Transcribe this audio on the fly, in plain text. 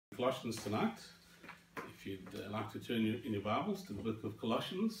Colossians tonight. If you'd like to turn in your Bibles to the book of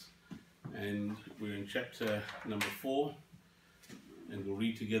Colossians, and we're in chapter number 4, and we'll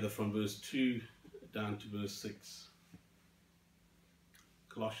read together from verse 2 down to verse 6.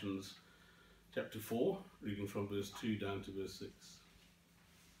 Colossians chapter 4, reading from verse 2 down to verse 6.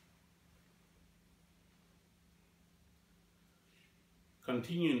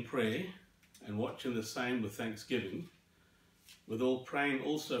 Continue in prayer and watch in the same with thanksgiving, with all praying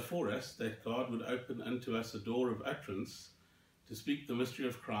also for us, that God would open unto us a door of utterance to speak the mystery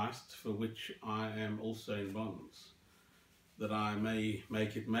of Christ, for which I am also in bonds, that I may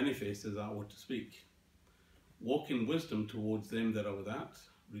make it manifest as I ought to speak. Walk in wisdom towards them that are without,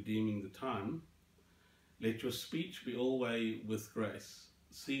 redeeming the time. Let your speech be always with grace,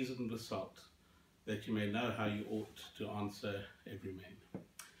 seasoned with salt, that you may know how you ought to answer every man.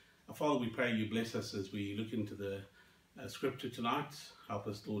 Our Father, we pray you bless us as we look into the scripture tonight. Help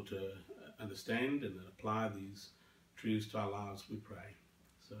us, Lord, to understand and apply these truths to our lives, we pray.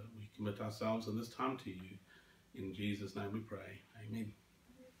 So we commit ourselves in this time to you. In Jesus' name we pray. Amen.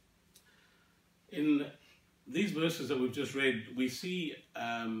 In these verses that we've just read, we see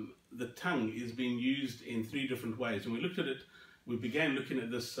the tongue is being used in 3 different ways. And we looked at it, we began looking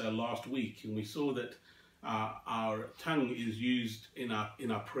at this last week, and we saw that our tongue is used in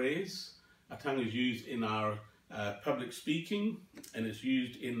our prayers, our tongue is used in our public speaking, and it's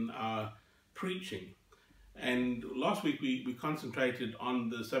used in our preaching. And last week we concentrated on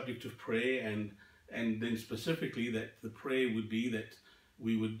the subject of prayer, and then specifically that the prayer would be that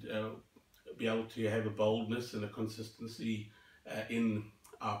we would be able to have a boldness and a consistency in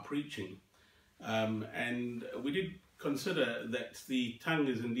our preaching. And we did consider that the tongue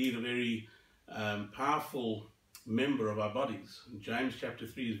is indeed a very powerful member of our bodies. James chapter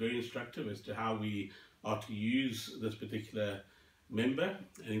 3 is very instructive as to how we are to use this particular member.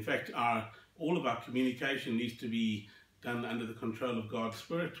 And in fact, all of our communication needs to be done under the control of God's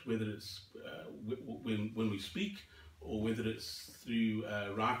Spirit, whether it's when we speak, or whether it's through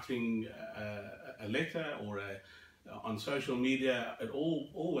writing a letter or on social media. It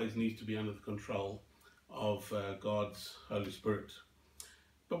always needs to be under the control of God's Holy Spirit.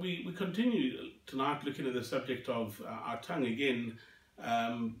 But we continue tonight looking at the subject of our tongue again,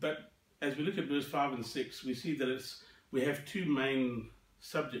 but as we look at verse 5 and 6, we see that we have 2 main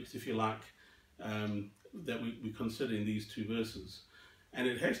subjects, if you like, that we consider in these 2 verses. And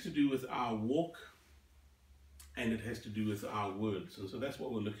it has to do with our walk, and it has to do with our words. And so that's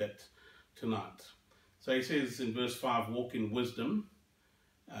what we'll look at tonight. So he says in verse 5, walk in wisdom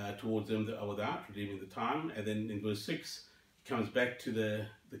towards them that are without, redeeming the time. And then in verse 6, he comes back to the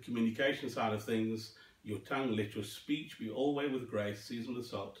communication side of things. Your tongue, let your speech be always with grace, seasoned with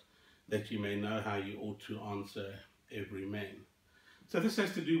salt, that you may know how you ought to answer every man. So this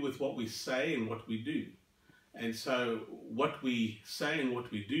has to do with what we say and what we do. And so what we say and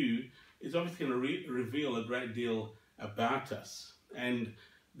what we do is obviously going to reveal a great deal about us. And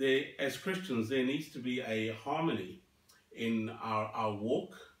as Christians, there needs to be a harmony in our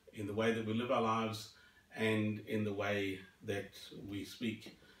walk, in the way that we live our lives, and in the way that we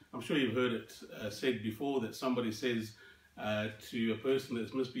speak. I'm sure you've heard it said before that somebody says to a person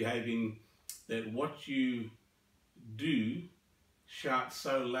that's misbehaving that what you do shouts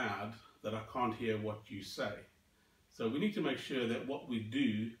so loud that I can't hear what you say. So we need to make sure that what we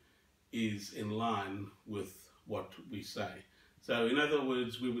do is in line with what we say. So in other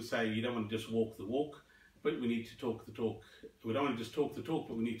words, we would say you don't want to just walk the walk, but we need to talk the talk. We don't want to just talk the talk,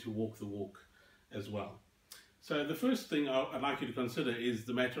 but we need to walk the walk as well. So the first thing I'd like you to consider is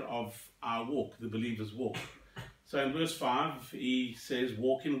the matter of our walk, the believer's walk. So in verse 5, he says,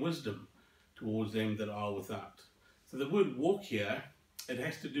 walk in wisdom towards them that are without. So the word walk here, it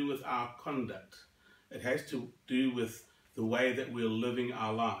has to do with our conduct. It has to do with the way that we're living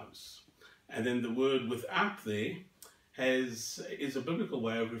our lives. And then the word without there is a biblical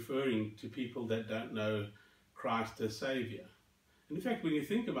way of referring to people that don't know Christ as Saviour. And in fact, when you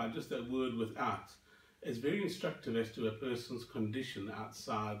think about just that word without, it's very instructive as to a person's condition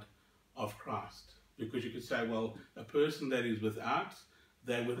outside of Christ. Because you could say, well, a person that is without,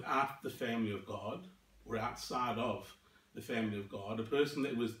 they're without the family of God, or outside of the family of God. A person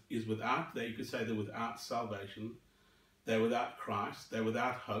that is without, that you could say they're without salvation, they're without Christ, they're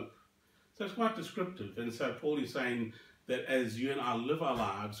without hope. So it's quite descriptive. And so Paul is saying that as you and I live our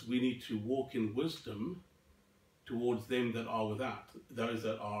lives, we need to walk in wisdom towards them that are without, those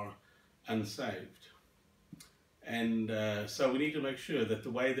that are unsaved. And so we need to make sure that the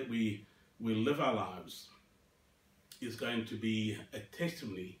way that we live our lives is going to be a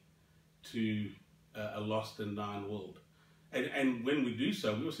testimony to a lost and dying world. And when we do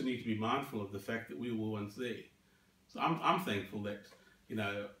so, we also need to be mindful of the fact that we were once there. So I'm thankful that, you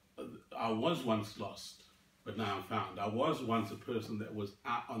know, I was once lost, but now I'm found. I was once a person that was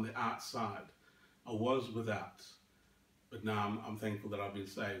out on the outside. I was without, but now I'm thankful that I've been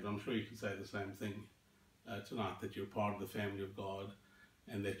saved. I'm sure you can say the same thing tonight, that you're part of the family of God,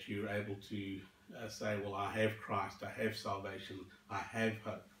 and that you're able to say, well, I have Christ, I have salvation, I have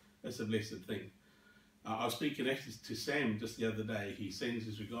hope. That's a blessed thing. I was speaking actually to Sam just the other day. He sends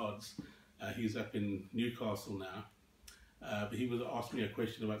his regards. He's up in Newcastle now. But he was asking me a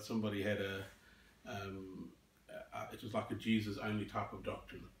question about somebody had it was like a Jesus-only type of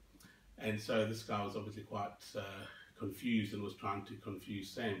doctrine. And so this guy was obviously quite confused and was trying to confuse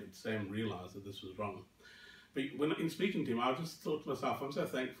Sam, but Sam realized that this was wrong. But in speaking to him, I just thought to myself, I'm so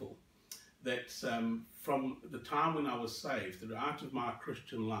thankful that from the time when I was saved, throughout of my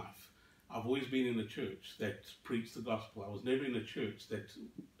Christian life, I've always been in a church that preached the gospel. I was never in a church that,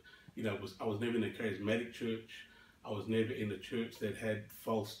 you know, I was never in a charismatic church. I was never in a church that had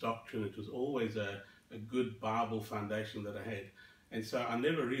false doctrine. It was always a good Bible foundation that I had. And so I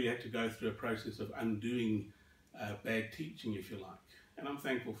never really had to go through a process of undoing bad teaching, if you like. And I'm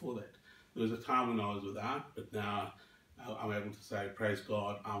thankful for that. There was a time when I was without, but now I'm able to say, praise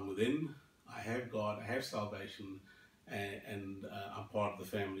God, I'm within. I have God, I have salvation, and I'm part of the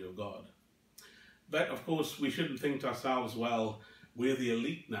family of God. But of course, we shouldn't think to ourselves, well, we're the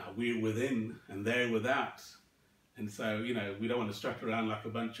elite now. We're within and they're without. And so, you know, we don't want to strut around like a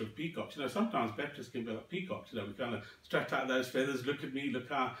bunch of peacocks. You know, sometimes Baptists can be like peacocks. You know, we kind of strut out those feathers. Look at me. Look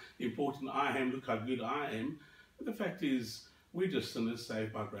how important I am. Look how good I am. But the fact is, we're just sinners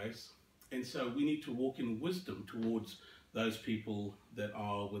saved by grace. And so we need to walk in wisdom towards those people that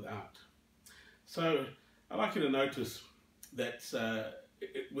are without. So I'd like you to notice that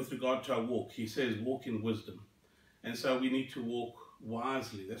with regard to our walk, he says walk in wisdom. And so we need to walk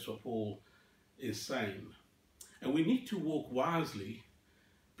wisely. That's what Paul is saying. And we need to walk wisely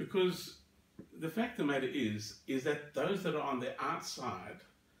because the fact of the matter is that those that are on the outside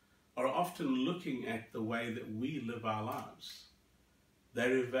are often looking at the way that we live our lives.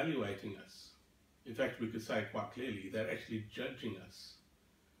 They're evaluating us. In fact, we could say quite clearly, they're actually judging us.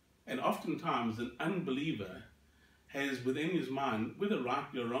 And oftentimes an unbeliever has within his mind, whether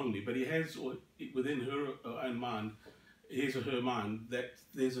rightly or wrongly, but he has within her own mind, his or her mind, that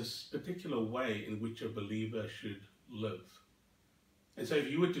there's a particular way in which a believer should live. And so if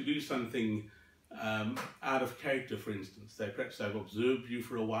you were to do something out of character, for instance, perhaps they've observed you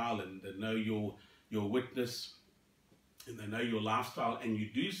for a while and they know your witness and they know your lifestyle, and you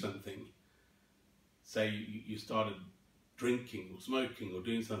do something, say you started drinking or smoking or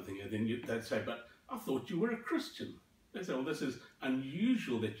doing something, and then they'd say, but I thought you were a Christian. They say, well, this is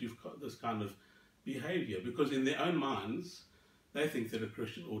unusual that you've got this kind of behavior, because in their own minds, they think that a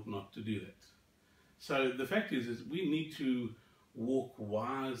Christian ought not to do that. So the fact is we need to walk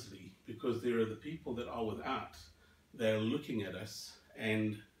wisely, because there are the people that are without. They're looking at us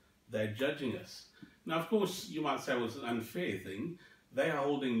and they're judging us. Now, of course, you might say, well, it's an unfair thing. They are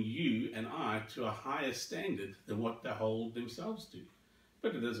holding you and I to a higher standard than what they hold themselves to.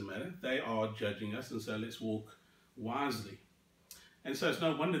 But it doesn't matter. They are judging us, and so let's walk wisely. And so it's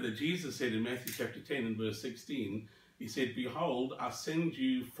no wonder that Jesus said in Matthew chapter 10 and verse 16, he said, behold, I send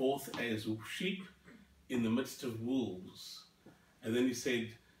you forth as sheep in the midst of wolves. And then he said,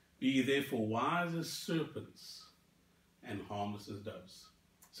 be ye therefore wise as serpents and harmless as doves.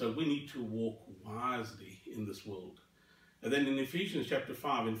 So we need to walk wisely in this world. And then in Ephesians chapter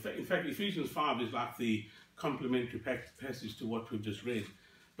 5, in fact, Ephesians 5 is like the complementary passage to what we've just read.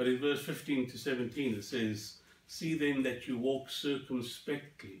 But in verse 15 to 17 it says, see then that you walk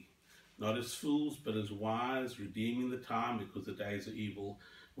circumspectly, not as fools, but as wise, redeeming the time, because the days are evil.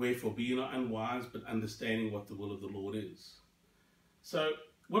 Wherefore be not unwise, but understanding what the will of the Lord is. So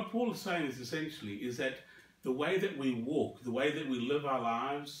what Paul is saying is essentially is that the way that we walk, the way that we live our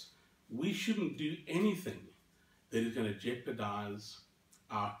lives, we shouldn't do anything that is going to jeopardize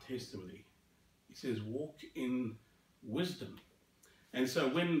our testimony. He says walk in wisdom. And so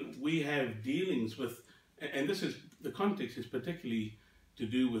when we have dealings with, and this is, the context is particularly to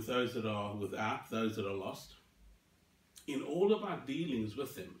do with those that are without, those that are lost. In all of our dealings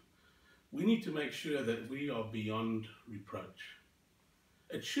with them, we need to make sure that we are beyond reproach.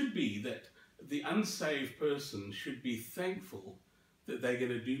 It should be that the unsaved person should be thankful that they're going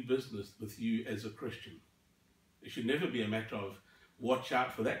to do business with you as a Christian. It should never be a matter of, watch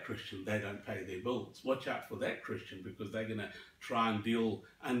out for that Christian, they don't pay their bills. Watch out for that Christian because they're going to try and deal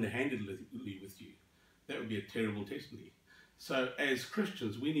underhandedly with you. That would be a terrible testimony. So as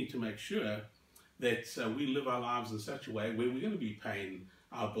Christians, we need to make sure that we live our lives in such a way where we're going to be paying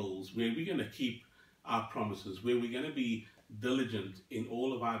our bills, where we're going to keep our promises, where we're going to be diligent in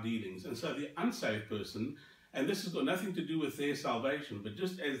all of our dealings. And so the unsaved person, and this has got nothing to do with their salvation, but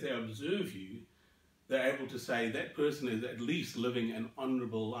just as they observe you, they're able to say that person is at least living an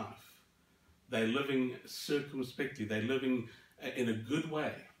honourable life. They're living circumspectly. They're living in a good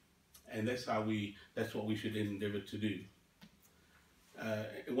way, and that's what we should endeavour to do.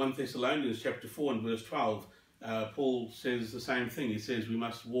 In 1 Thessalonians chapter 4 and verse 12, Paul says the same thing. He says we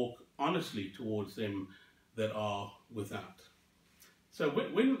must walk honestly towards them that are without. So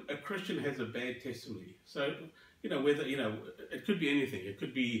when a Christian has a bad testimony, so whether it could be anything. It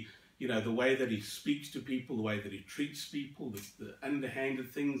could be the way that he speaks to people, the way that he treats people, the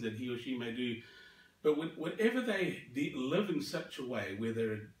underhanded things that he or she may do. But whenever they live in such a way where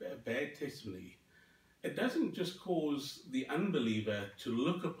they're a bad testimony, it doesn't just cause the unbeliever to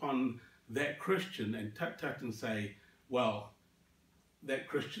look upon that Christian and tut and say, well, that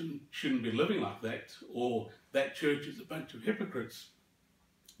Christian shouldn't be living like that, or that church is a bunch of hypocrites.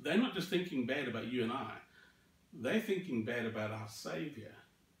 They're not just thinking bad about you and I. They're thinking bad about our Saviour.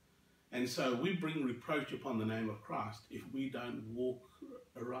 And so we bring reproach upon the name of Christ if we don't walk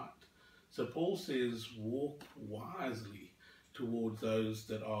aright. So Paul says, walk wisely towards those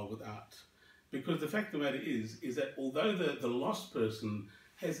that are without. Because the fact of the matter is that although the lost person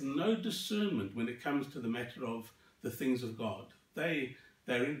has no discernment when it comes to the matter of the things of God, they're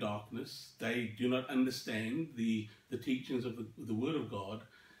in darkness, they do not understand the teachings of the Word of God,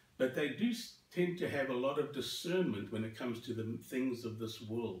 but they do tend to have a lot of discernment when it comes to the things of this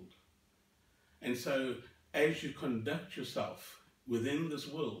world. And so as you conduct yourself within this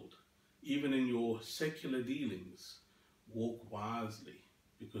world, even in your secular dealings, walk wisely,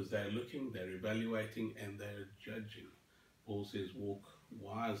 because they're looking, they're evaluating, and they're judging. Paul says walk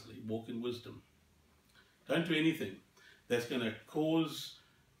wisely, walk in wisdom. Don't do anything that's going to cause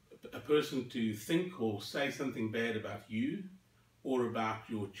a person to think or say something bad about you or about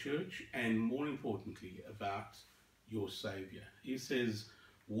your church, and more importantly, about your Saviour. He says,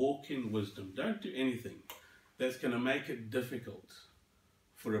 walk in wisdom. Don't do anything that's going to make it difficult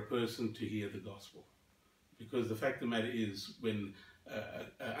for a person to hear the gospel. Because the fact of the matter is, when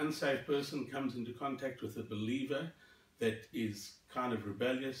an unsaved person comes into contact with a believer that is kind of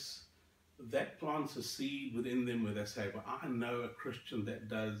rebellious, that plants a seed within them where they say, well, I know a Christian that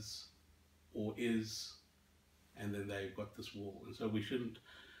does or is, and then they've got this wall. And so we shouldn't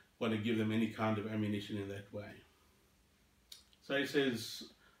want to give them any kind of ammunition in that way. So he says,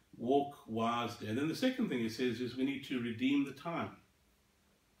 walk wisely. And then the second thing he says is we need to redeem the time.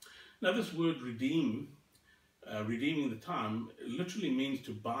 Now this word redeem, redeeming the time, literally means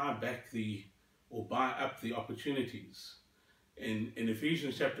to buy back or buy up the opportunities. In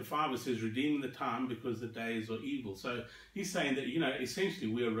Ephesians chapter 5 it says, redeem the time because the days are evil. So he's saying that,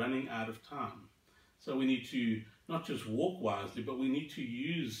 essentially we are running out of time. So we need to not just walk wisely, but we need to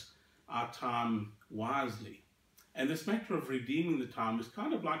use our time wisely. And this matter of redeeming the time is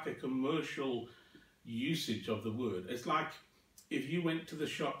kind of like a commercial usage of the word. It's like if you went to the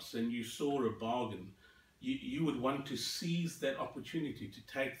shops and you saw a bargain, you would want to seize that opportunity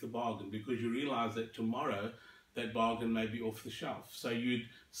to take the bargain, because you realize that tomorrow that bargain may be off the shelf. So you'd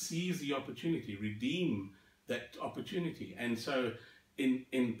seize the opportunity, redeem that opportunity. And so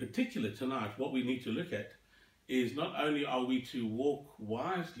in particular tonight, what we need to look at is not only are we to walk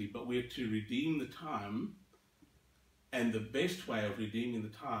wisely, but we're to redeem the time. And the best way of redeeming the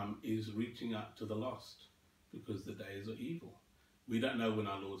time is reaching out to the lost, because the days are evil. We don't know when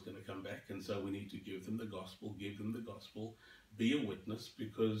our Lord's going to come back, and so we need to give them the gospel, be a witness,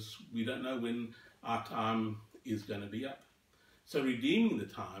 because we don't know when our time is going to be up. So redeeming the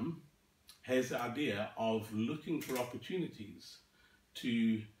time has the idea of looking for opportunities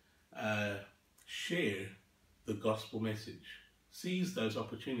to share the gospel message. Seize those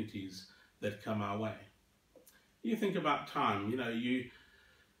opportunities that come our way. You think about time,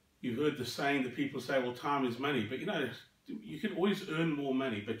 you've heard the saying that people say, well, time is money, but you can always earn more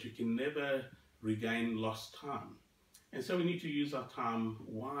money, but you can never regain lost time. And so we need to use our time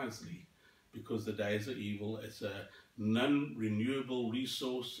wisely, because the days are evil. It's a non-renewable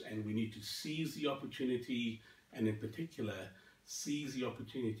resource, and we need to seize the opportunity, and in particular, seize the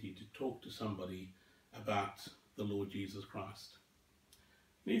opportunity to talk to somebody about the Lord Jesus Christ.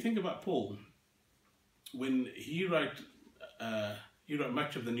 When you think about Paul, when he wrote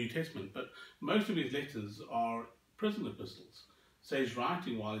much of the New Testament, but most of his letters are prison epistles. So he's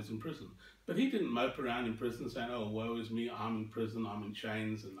writing while he's in prison. But he didn't mope around in prison saying, oh, woe is me, I'm in prison, I'm in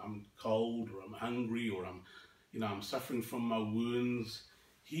chains, and I'm cold, or I'm hungry, or I'm suffering from my wounds.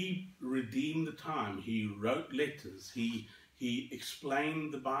 He redeemed the time. He wrote letters. He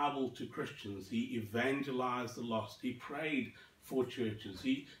explained the Bible to Christians. He evangelized the lost. He prayed for churches.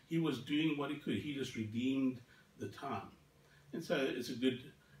 He was doing what he could. He just redeemed the time. And so it's a good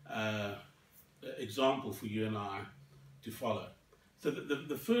example for you and I to follow. So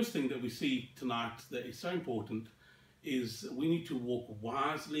the first thing that we see tonight that is so important is we need to walk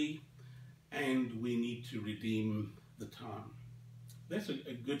wisely and we need to redeem the time. That's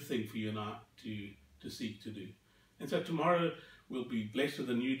a good thing for you and I to seek to do. And so tomorrow we'll be blessed with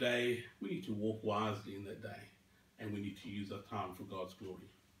a new day. We need to walk wisely in that day, and we need to use our time for God's glory.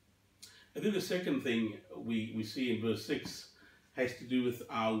 And then the second thing we see in verse 6 has to do with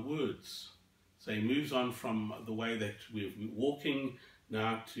our words. So he moves on from the way that we're walking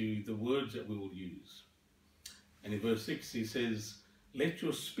now to the words that we will use. And in verse 6 he says, "Let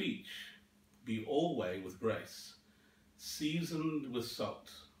your speech be always with grace, seasoned with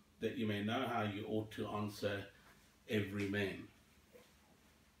salt, that you may know how you ought to answer every man."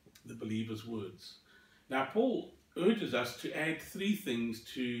 The believer's words. Now Paul urges us to add 3 things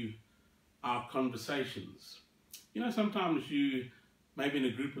to our conversations. You know, sometimes you maybe in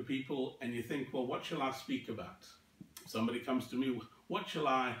a group of people and you think, well, what shall I speak about? Somebody comes to me, what shall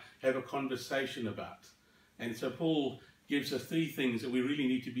I have a conversation about? And so Paul gives us 3 things that we really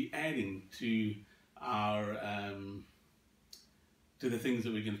need to be adding to our to the things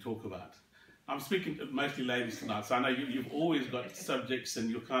that we're going to talk about. I'm speaking to mostly ladies tonight, so I know you've always got subjects and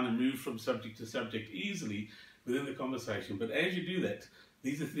you'll kind of move from subject to subject easily within the conversation. But as you do that,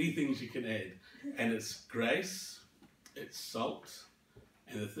 these are 3 things you can add. And it's grace, it's salt,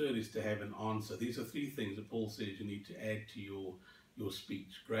 and the third is to have an answer. These are 3 things that Paul says you need to add to your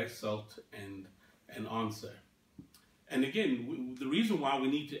speech. Grace, salt, and an answer. And again, the reason why we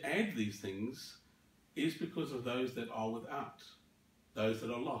need to add these things is because of those that are without. Those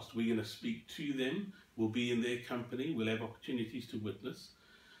that are lost. We're going to speak to them. We'll be in their company. We'll have opportunities to witness.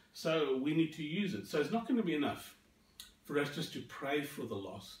 So we need to use it. So it's not going to be enough for us just to pray for the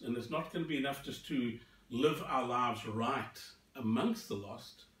lost. And it's not going to be enough just to live our lives right amongst the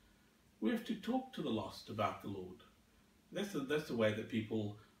lost. We have to talk to the lost about the Lord. That's the way that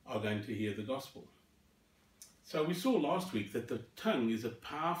people are going to hear the gospel. So we saw last week that the tongue is a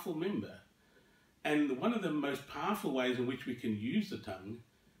powerful member. And one of the most powerful ways in which we can use the tongue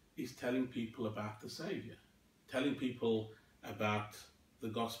is telling people about the Saviour, telling people about the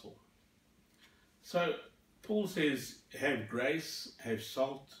gospel. So Paul says, have grace, have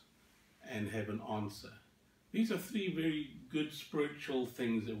salt, and have an answer. These are 3 very good spiritual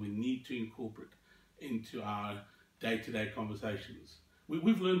things that we need to incorporate into our day-to-day conversations.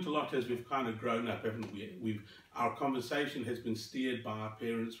 We've learned a lot as we've kind of grown up, haven't we? Our conversation has been steered by our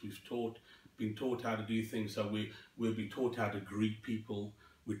parents. We've been taught how to do things, so we'll be taught how to greet people.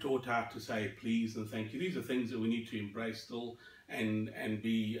 We're taught how to say please and thank you. These are things that we need to embrace still and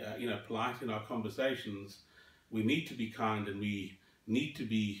be polite in our conversations. We need to be kind and we need to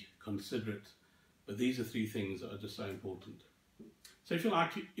be considerate, but these are 3 things that are just so important. So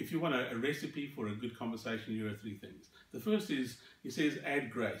if you want a recipe for a good conversation, here are 3 things. The first is, he says,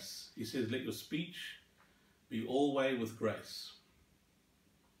 add grace. He says, let your speech be always with grace.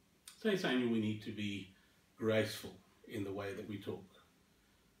 So he's saying we need to be graceful in the way that we talk.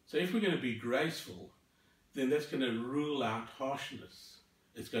 So if we're going to be graceful, then that's going to rule out harshness.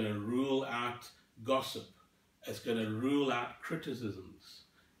 It's going to rule out gossip. It's going to rule out criticisms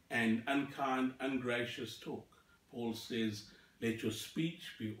and unkind, ungracious talk. Paul says, let your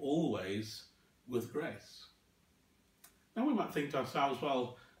speech be always with grace. Now we might think to ourselves,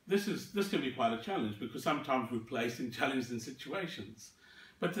 well, this can be quite a challenge because sometimes we're placed in challenging situations.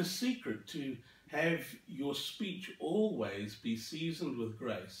 But the secret to have your speech always be seasoned with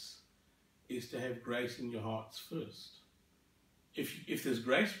grace is to have grace in your hearts first. If there's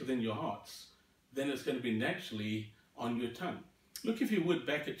grace within your hearts, then it's going to be naturally on your tongue. Look, if you would,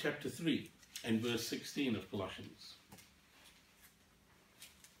 back at chapter 3 and verse 16 of Colossians.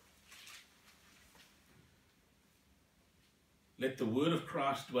 Let the word of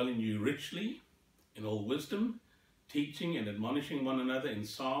Christ dwell in you richly, in all wisdom, teaching and admonishing one another in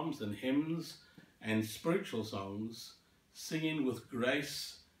psalms and hymns and spiritual songs, singing with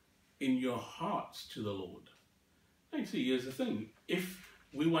grace in your hearts to the Lord. Actually, here's the thing. If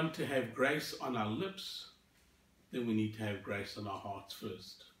we want to have grace on our lips, then we need to have grace on our hearts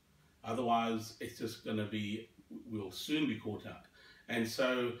first. Otherwise, it's just going to be, we'll soon be caught out. And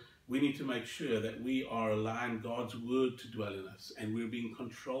so we need to make sure that we are allowing God's word to dwell in us and we're being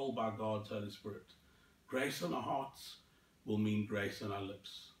controlled by God's Holy Spirit. Grace on our hearts will mean grace on our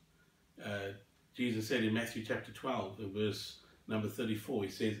lips. Jesus said in Matthew chapter 12, in verse number 34, he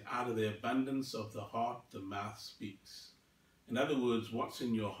says, out of the abundance of the heart, the mouth speaks. In other words, what's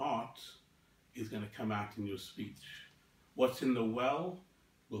in your heart is going to come out in your speech. What's in the well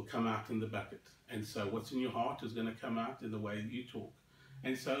will come out in the bucket. And so what's in your heart is going to come out in the way that you talk.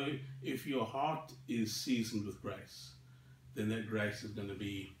 And so if your heart is seasoned with grace, then that grace is going to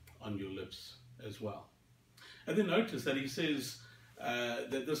be on your lips as well. And then notice that he says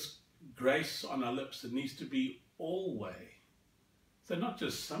that this grace on our lips, it needs to be always. So not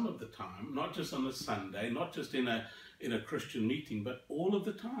just some of the time, not just on a Sunday, not just in a Christian meeting, but all of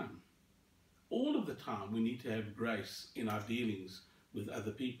the time. All of the time we need to have grace in our dealings with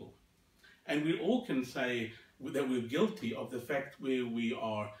other people. And we all can say that we're guilty of the fact where we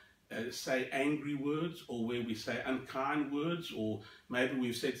are say angry words, or where we say unkind words, or maybe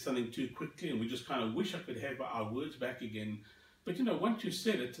we've said something too quickly and we just kind of wish I could have our words back again. But you know, once you've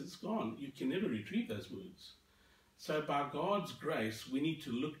said it, it's gone. You can never retrieve those words. So by God's grace, we need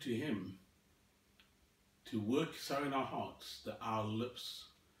to look to him to work so in our hearts that our lips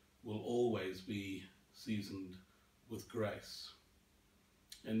will always be seasoned with grace.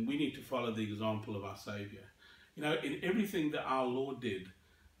 And we need to follow the example of our Saviour. You know, in everything that our Lord did,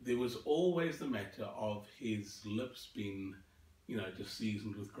 there was always the matter of his lips being, you know, just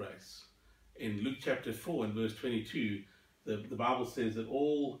seasoned with grace. In Luke chapter 4 and verse 22, the Bible says that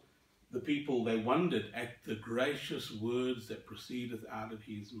all the people, they wondered at the gracious words that proceeded out of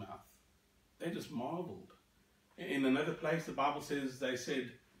his mouth. They just marveled. In another place, the Bible says, they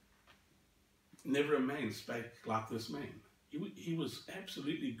said, never a man spake like this man. He was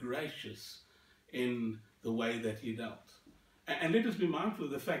absolutely gracious in the way that he dealt. And let us be mindful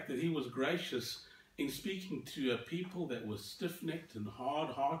of the fact that he was gracious in speaking to a people that were stiff-necked and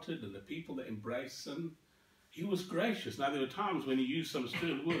hard-hearted, and the people that embraced sin. He was gracious. Now, there were times when he used some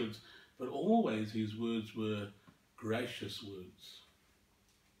stern words, but always his words were gracious words.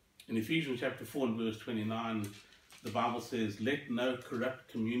 In Ephesians chapter 4 and verse 29, the Bible says, let no corrupt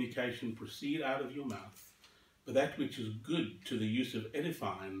communication proceed out of your mouth, but that which is good to the use of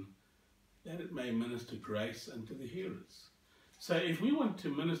edifying, that it may minister grace unto the hearers. So if we want to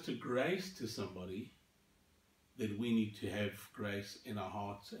minister grace to somebody, then we need to have grace in our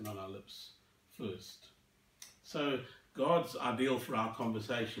hearts and on our lips first. So God's ideal for our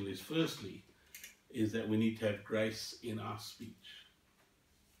conversation is, firstly, is that we need to have grace in our speech.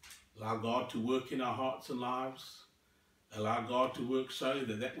 Allow God to work in our hearts and lives. Allow God to work so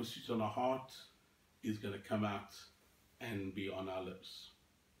that that which is on our heart is going to come out and be on our lips.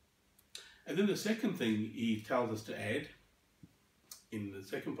 And then the second thing he tells us to add, in the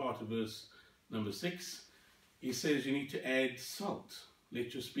second part of verse number 6, he says you need to add salt.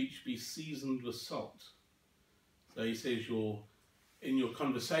 Let your speech be seasoned with salt. So he says in your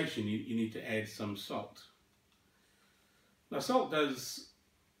conversation you need to add some salt. Now salt does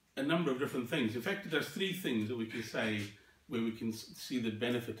a number of different things. In fact, it does 3 things that we can say where we can see the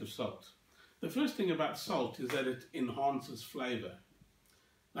benefit of salt. The first thing about salt is that it enhances flavour.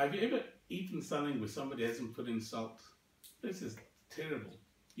 Now, have you ever eaten something where somebody hasn't put in salt? This is terrible.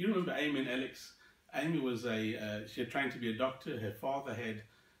 You remember Amy and Alex? Amy was she had trained to be a doctor. Her father had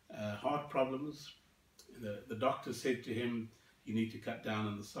heart problems. The doctor said to him, you need to cut down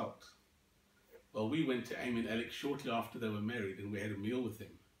on the salt. Well, we went to Amy and Alex shortly after they were married, and we had a meal with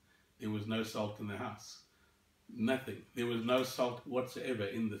them. There was no salt in the house. Nothing. There was no salt whatsoever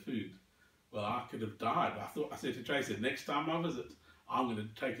in the food. Well, I could have died. I said to Tracy, next time I visit, I'm going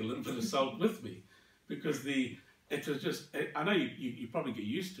to take a little bit of salt with me, because it was just, I know you probably get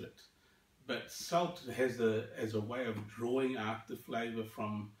used to it, but salt has a way of drawing out the flavour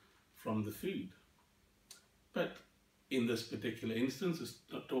from the food. But in this particular instance, it's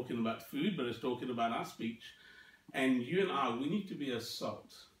not talking about food, but it's talking about our speech. And you and I, we need to be as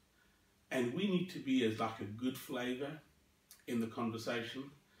salt. And we need to be as like a good flavour in the conversation.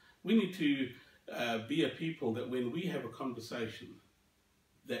 We need to be a people that when we have a conversation,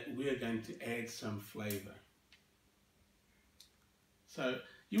 that we are going to add some flavour. So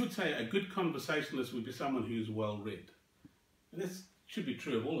you would say a good conversationalist would be someone who's well read. And this should be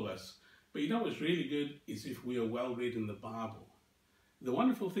true of all of us. But you know what's really good is if we are well read in the Bible. The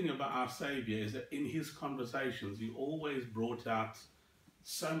wonderful thing about our Saviour is that in his conversations, he always brought out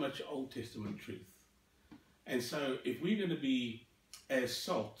so much Old Testament truth. And so if we're going to be as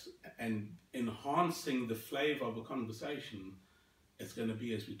salt and enhancing the flavour of a conversation, it's going to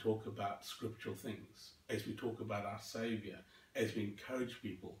be as we talk about scriptural things, as we talk about our Saviour, as we encourage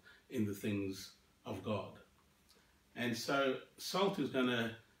people in the things of God. And so salt is going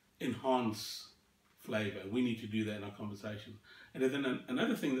to enhance flavour. We need to do that in our conversation. And then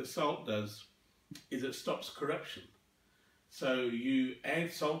another thing that salt does is it stops corruption. So you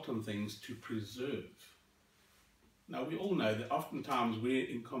add salt on things to preserve. Now we all know that oftentimes we're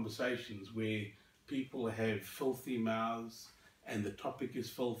in conversations where people have filthy mouths and the topic is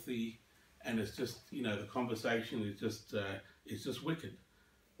filthy and it's just, the conversation is just wicked.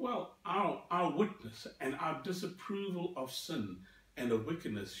 Well, our witness and our disapproval of sin and of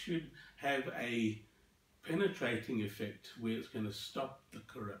wickedness should have a penetrating effect where it's going to stop the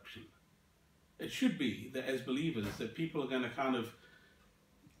corruption. It should be that as believers that people are going to kind of,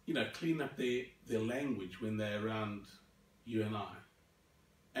 clean up their language when they're around you and I.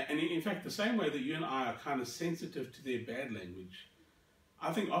 And in fact, the same way that you and I are kind of sensitive to their bad language,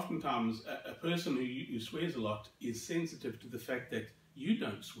 I think oftentimes a person who swears a lot is sensitive to the fact that you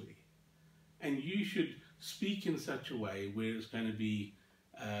don't swear. And you should speak in such a way where it's going to be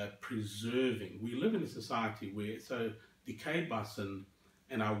preserving. We live in a society where it's so decayed by sin,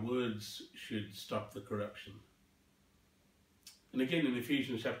 and our words should stop the corruption. And again in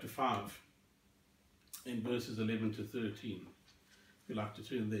Ephesians chapter 5, in verses 11 to 13, if you'd like to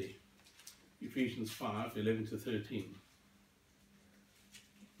turn there. Ephesians 5, 11 to 13.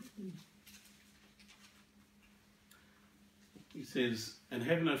 He says, "And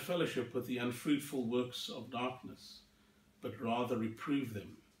have no fellowship with the unfruitful works of darkness, but rather reprove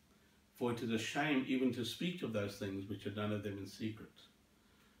them. For it is a shame even to speak of those things which are done of them in secret.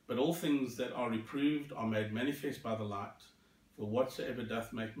 But all things that are reproved are made manifest by the light, for whatsoever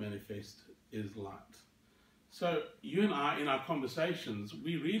doth make manifest is light." So you and I, in our conversations,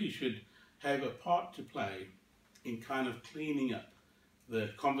 we really should have a part to play in kind of cleaning up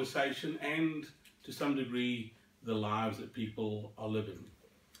the conversation and, to some degree, the lives that people are living.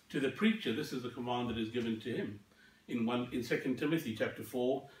 To the preacher, this is the command that is given to him. In 2 Timothy chapter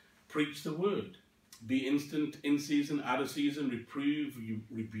 4, preach the word. Be instant, in season, out of season, reprove,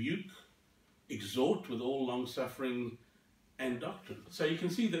 rebuke, exhort with all long suffering and doctrine. So you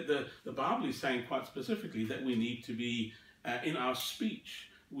can see that the Bible is saying quite specifically that we need to be, in our speech,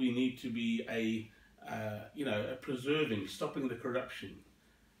 we need to be a preserving, stopping the corruption.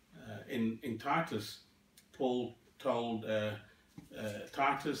 In Titus, Paul told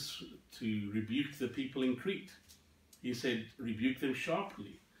Titus to rebuke the people in Crete. He said, rebuke them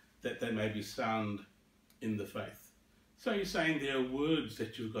sharply, that they may be sound in the faith. So he's saying there are words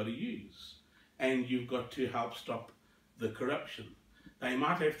that you've got to use, and you've got to help stop the corruption. They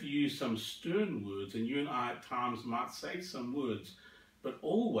might have to use some stern words, and you and I at times might say some words, but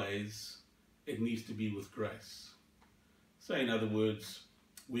always it needs to be with grace. So in other words,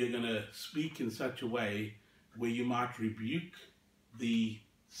 we are going to speak in such a way where you might rebuke the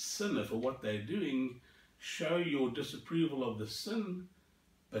sinner for what they're doing, show your disapproval of the sin,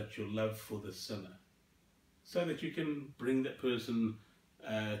 but your love for the sinner, so that you can bring that person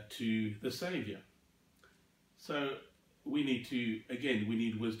to the Saviour. So we need to, again, we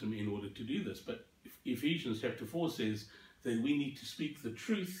need wisdom in order to do this. But Ephesians chapter 4 says that we need to speak the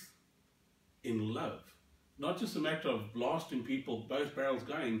truth in love. Not just a matter of blasting people, both barrels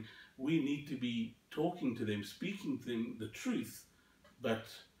going. We need to be talking to them, speaking to them the truth, but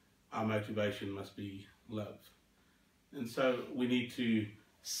our motivation must be love. And so we need to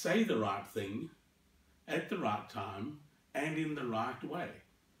say the right thing at the right time and in the right way.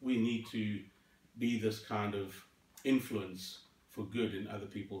 We need to be this kind of influence for good in other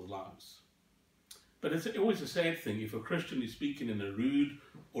people's lives. But it's always a sad thing if a Christian is speaking in a rude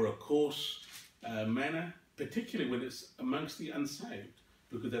or a coarse manner, particularly when it's amongst the unsaved,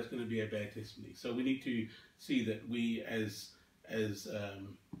 because that's going to be a bad testimony. So we need to see that we, as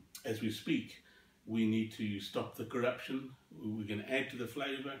we speak, we need to stop the corruption. We're going to add to the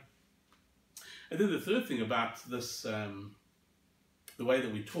flavour. And then the third thing about this, the way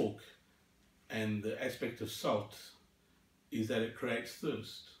that we talk and the aspect of salt, is that it creates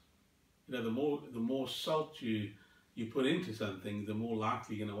thirst. You know, the more salt you put into something, the more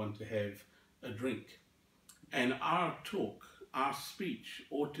likely you're going to want to have a drink. And our talk, our speech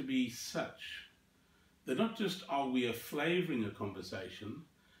ought to be such that not just are we flavouring a conversation,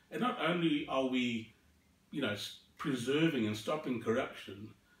 and not only are we, preserving and stopping corruption,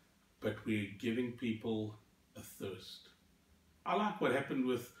 but we're giving people a thirst. I like what happened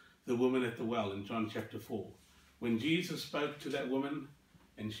with the woman at the well in John chapter 4. When Jesus spoke to that woman,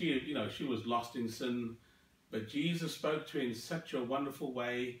 and she was lost in sin, but Jesus spoke to her in such a wonderful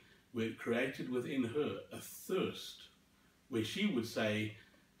way where it created within her a thirst, where she would say,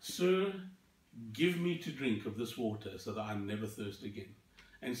 "Sir, give me to drink of this water so that I never thirst again."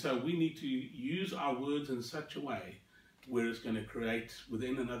 And so we need to use our words in such a way where it's going to create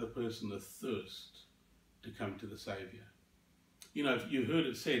within another person a thirst to come to the Saviour. You know, you've heard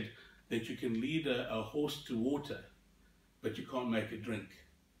it said that you can lead a horse to water, but you can't make it drink.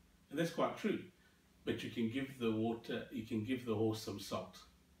 And that's quite true. But you can give the water, you can give the horse some salt.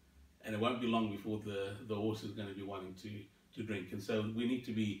 And it won't be long before the horse is going to be wanting to drink. And so we need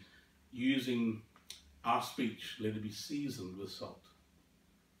to be using our speech, let it be seasoned with salt.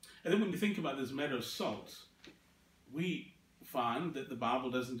 And then when you think about this matter of salt, we find that the Bible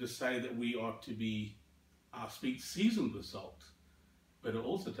doesn't just say that we are to be our speech seasoned with salt, but it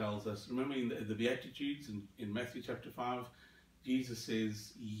also tells us, remember in the Beatitudes in Matthew chapter 5, Jesus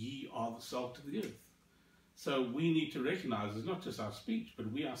says, ye are the salt of the earth. So we need to recognize it's not just our speech,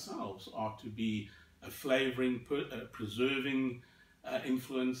 but we ourselves are to be a flavoring, preserving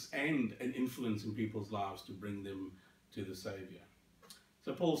influence and an influence in people's lives to bring them to the Savior.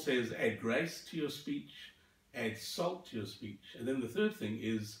 So Paul says, add grace to your speech, add salt to your speech. And then the third thing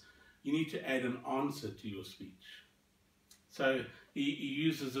is you need to add an answer to your speech. So he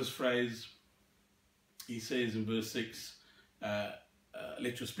uses this phrase, he says in verse 6,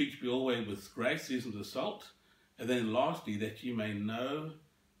 let your speech be always with grace, seasoned with salt. And then lastly, that you may know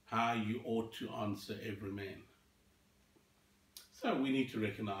how you ought to answer every man. So we need to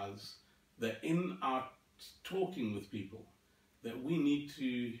recognize that in our talking with people, that we need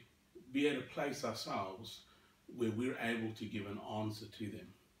to be at a place ourselves where we're able to give an answer to them.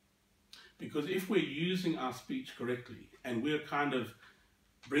 Because if we're using our speech correctly and we're kind of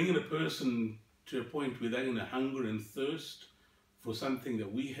bringing a person to a point where they're going to hunger and thirst for something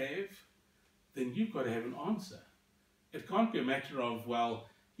that we have, then you've got to have an answer. It can't be a matter of, well,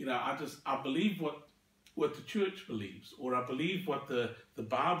 you know, I believe what the church believes, or I believe what the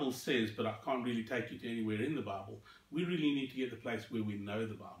Bible says, but I can't really take you to anywhere in the Bible. We really need to get to the place where we know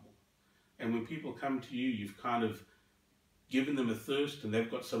the Bible. And when people come to you, you've kind of given them a thirst and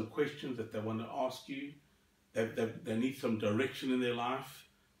they've got some questions that they want to ask you. They need some direction in their life.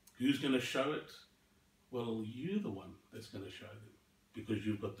 Who's going to show it? Well, you're the one that's going to show them because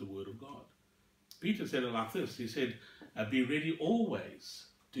you've got the Word of God. Peter said it like this. He said, be ready always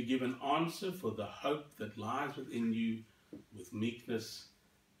to give an answer for the hope that lies within you with meekness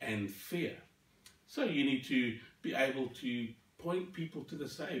and fear. So you need to be able to point people to the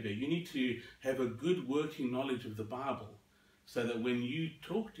Savior. You need to have a good working knowledge of the Bible so that when you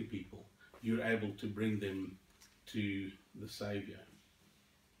talk to people, you're able to bring them to the Savior.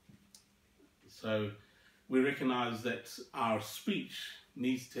 So we recognize that our speech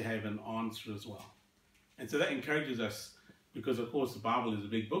needs to have an answer as well. And so that encourages us, because of course the Bible is a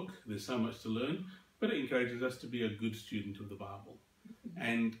big book, there's so much to learn, but it encourages us to be a good student of the Bible.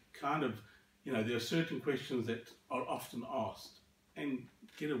 And kind of, you know, there are certain questions that are often asked, and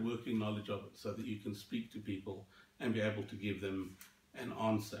get a working knowledge of it so that you can speak to people and be able to give them an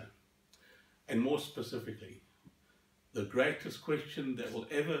answer. And more specifically, the greatest question that will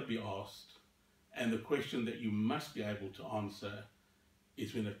ever be asked, and the question that you must be able to answer,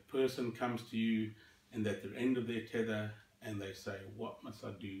 is when a person comes to you and at the end of their tether and they say, what must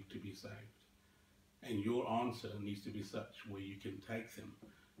I do to be saved? And your answer needs to be such where you can take them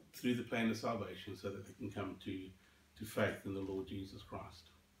through the plan of salvation so that they can come to faith in the Lord Jesus Christ.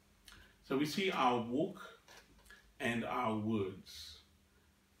 So we see our walk and our words.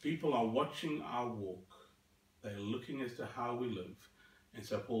 People are watching our walk. They're looking as to how we live. And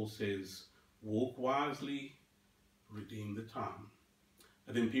so Paul says, walk wisely, redeem the time.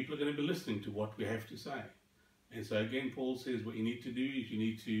 And then people are going to be listening to what we have to say. And so again, Paul says what you need to do is you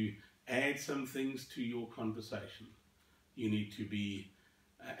need to add some things to your conversation. You need to be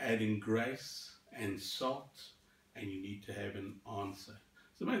adding grace and salt, and you need to have an answer.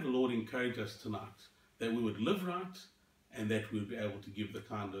 So may the Lord encourage us tonight that we would live right and that we would be able to give the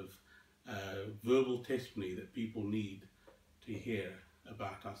kind of verbal testimony that people need to hear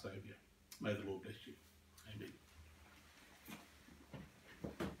about our Saviour. May the Lord bless you. Amen.